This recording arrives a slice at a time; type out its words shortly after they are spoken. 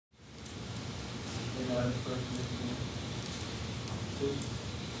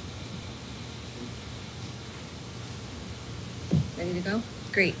Ready to go?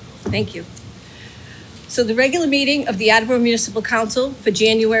 Great, thank you. So the regular meeting of the Attleboro Municipal Council for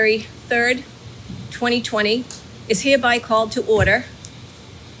January 3rd, 2020 is hereby called to order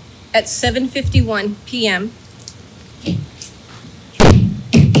at 7:51 p.m.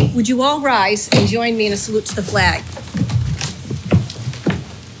 Would you all rise and join me in a salute to the flag?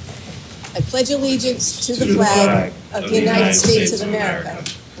 I pledge allegiance to the flag of the United States of America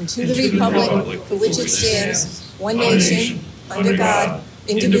and to the republic for which it stands, one nation, under God,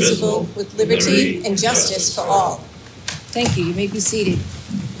 indivisible, with liberty and justice for all. Thank you. You may be seated.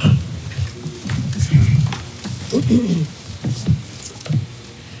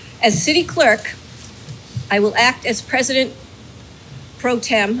 As City Clerk, I will act as President Pro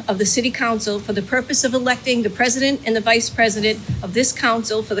Tem of the City Council for the purpose of electing the President and the Vice President of this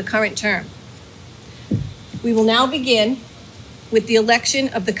Council for the current term. We will now begin with the election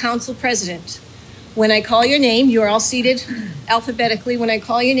of the Council President. When I call your name, you are all seated alphabetically. When I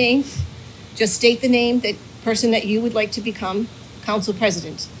call your name, just state the name, that person that you would like to become Council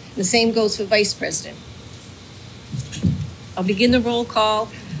President. The same goes for Vice President. I'll begin the roll call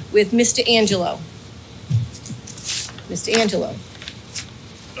with Mr. Angelo. Mr. Angelo.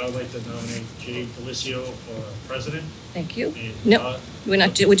 I'd like to nominate Jay Delisio for President. Thank you. No,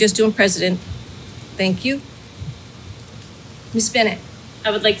 we're just doing President. Thank you. Ms. Bennett. I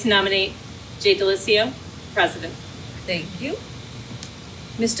would like to nominate Jay Delisio, President. Thank you.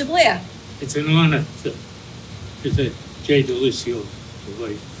 Mr. Blair. It's an honor to present Jay Delisio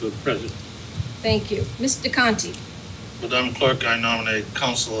for President. Thank you. Mr. Conti. Madam Clerk, I nominate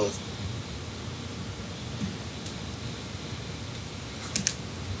Councilor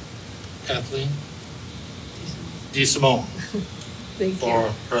Kathleen DeSimone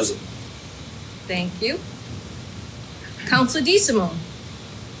for President. Thank you. Councilor DeSimone.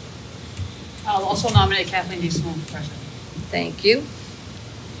 I'll also nominate Kathleen DeSimone for President. Thank you.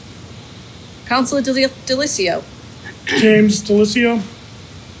 Councilor Delisio. James Delisio.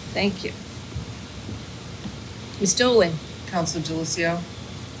 Thank you. Ms. Dolan. Councilor Delisio.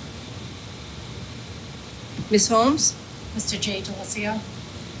 Ms. Holmes. Mr. Jay Delisio.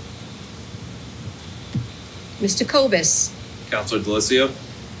 Mr. Kobus. Councilor Delisio.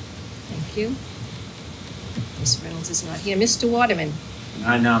 Thank you. Ms. Reynolds is not here. Mr. Waterman. And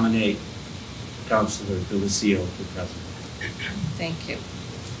I nominate Councilor Delisio for President. Thank you. 1,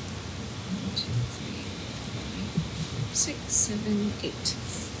 2, 3, 4, 5, 6, 7, 8.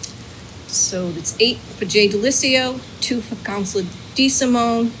 So that's 8 for Jay Delisio, 2 for Councilor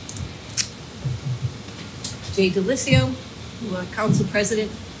DeSimone. Jay Delisio, you are Council President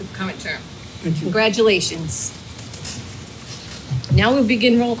for the current term. Congratulations. Now we'll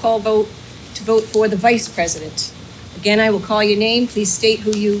begin roll call vote to vote for the Vice President. Again, I will call your name. Please state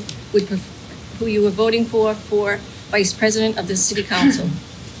who you are voting for Vice President of the City Council.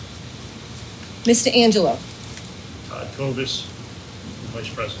 Mr. Angelo. Todd Kobus, Vice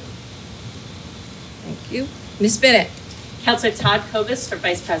President. Thank you. Ms. Bennett. Councilor Todd Kobus for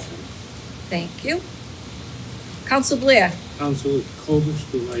Vice President. Thank you. Councilor Blair. Councilor Kobus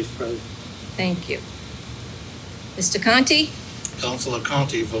for Vice President. Thank you. Mr. Conti. Councilor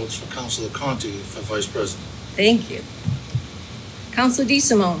Conti votes for Councilor Conti for Vice President. Thank you. Councilor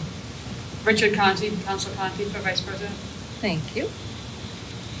DeSimone. Richard Conti, Councilor Conti for Vice President. Thank you.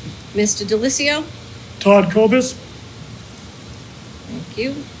 Mr. Delisio. Todd Kobus. Thank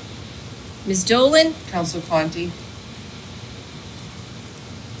you. Ms. Dolan. Councilor Conti.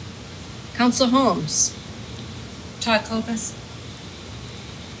 Councilor Holmes. Todd Kobus.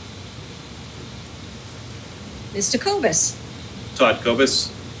 Mr. Kobus. Todd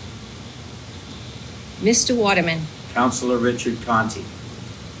Kobus. Mr. Waterman. Councilor Richard Conti.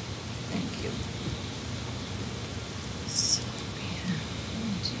 Thank you. So we have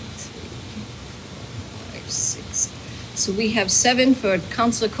 1, 2, 3, 4, 5, 6. So we have 7 for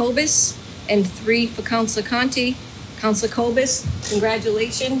Councilor Kobus and 3 for Councilor Conti. Councilor Kobus,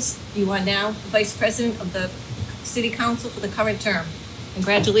 congratulations. You are now Vice President of the City Council for the current term.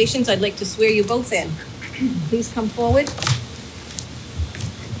 Congratulations. I'd like to swear you both in. Please come forward.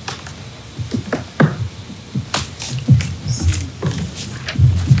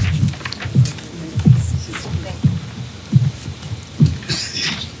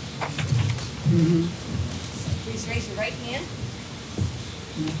 Please raise your right hand.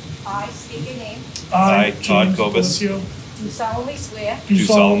 I state your name. I, Todd Kobus, Delisio, do solemnly swear do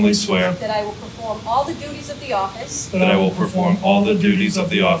solemnly swear that I will perform all the duties of the office that I will perform all the duties of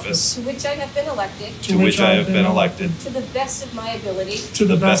the office to which I have been elected to which I have been elected to the best of my ability, to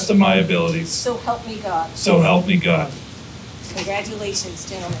the best of my abilities. so help me God. So help me God. Congratulations,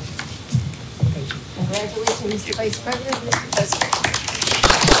 gentlemen. Congratulations, Mr. Vice President, Mr. President.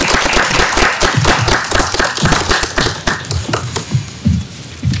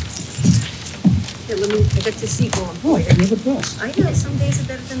 Here, I got to see going for you. You're the best. I know, some days are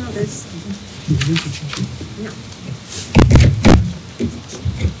better than others. No.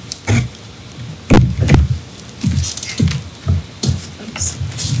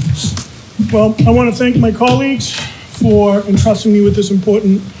 Well, I want to thank my colleagues for entrusting me with this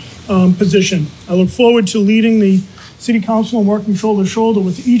important position. I look forward to leading the City Council and working shoulder to shoulder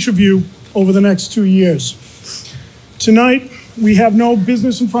with each of you over the next 2 years. Tonight, we have no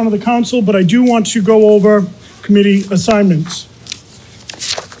business in front of the council, but I do want to go over committee assignments.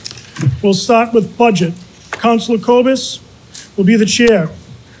 We'll start with budget. Councilor Kobus will be the chair.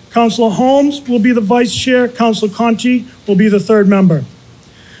 Councilor Holmes will be the vice chair. Councilor Conti will be the third member.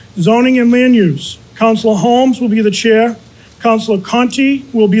 Zoning and land use. Councilor Holmes will be the chair. Councilor Conti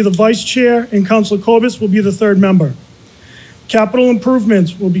will be the vice chair, and Councilor Kobus will be the third member. Capital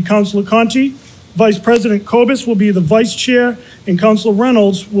improvements will be Councilor Conti. Vice President Kobus will be the vice chair, and Councilor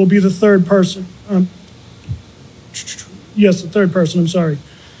Reynolds will be the third person. Yes, the third person, I'm sorry.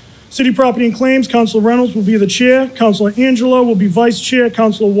 City Property and Claims, Councilor Reynolds will be the chair. Councilor Angelo will be vice chair.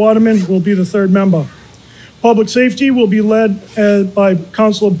 Councilor Waterman will be the third member. Public Safety will be led by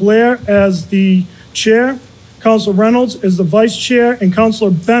Councilor Blair as the chair, Councilor Reynolds as the vice chair, and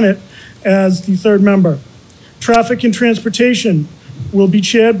Councilor Bennett as the third member. Traffic and Transportation will be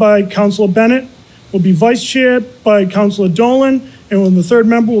chaired by Councilor Bennett, will be vice chaired by Councilor Dolan, and the third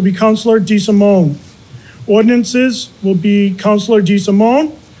member will be Councilor DeSimone. Ordinances will be Councilor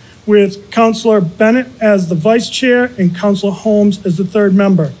DeSimone, with Councilor Bennett as the vice chair and Councilor Holmes as the third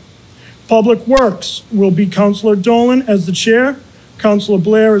member. Public Works will be Councilor Dolan as the chair, Councilor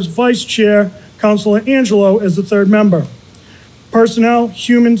Blair as vice chair, Councilor Angelo as the third member. Personnel,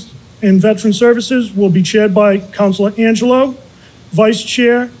 Human and Veteran Services will be chaired by Councilor Angelo, vice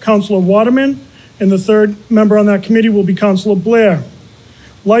chair, Councilor Waterman, and the third member on that committee will be Councilor Blair.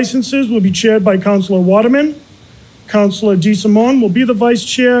 Licenses will be chaired by Councilor Waterman. Councilor DeSimone will be the vice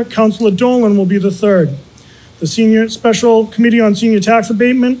chair. Councilor Dolan will be the third. The Special Committee on Senior Tax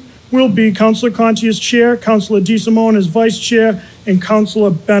Abatement will be Councilor Conti as chair, Councilor DeSimone as vice chair, and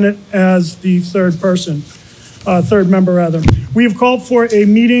Councilor Bennett as the third member rather. We have called for a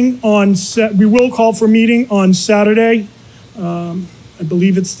meeting we will call for a meeting on Saturday. I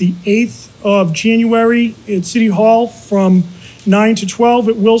believe it's the 8th of January at City Hall from 9 to 12.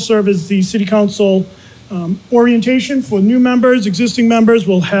 It will serve as the City Council orientation for new members. Existing members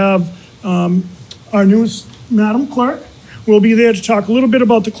will have our newest Madam Clerk will be there to talk a little bit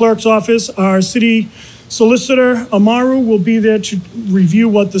about the clerk's office. Our city solicitor, Amaru, will be there to review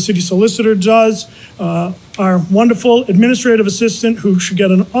what the city solicitor does. Our wonderful administrative assistant, who should get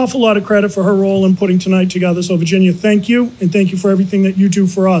an awful lot of credit for her role in putting tonight together. So Virginia, thank you, and thank you for everything that you do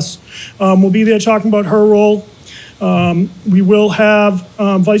for us. We'll be there talking about her role. We will have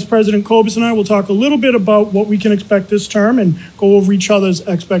Vice President Kobus and I will talk a little bit about what we can expect this term and go over each other's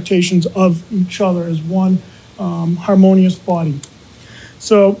expectations of each other as one harmonious body.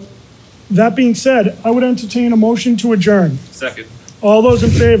 So that being said, I would entertain a motion to adjourn. Second. All those in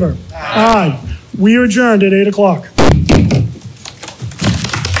favor? Aye. We are adjourned at 8 o'clock.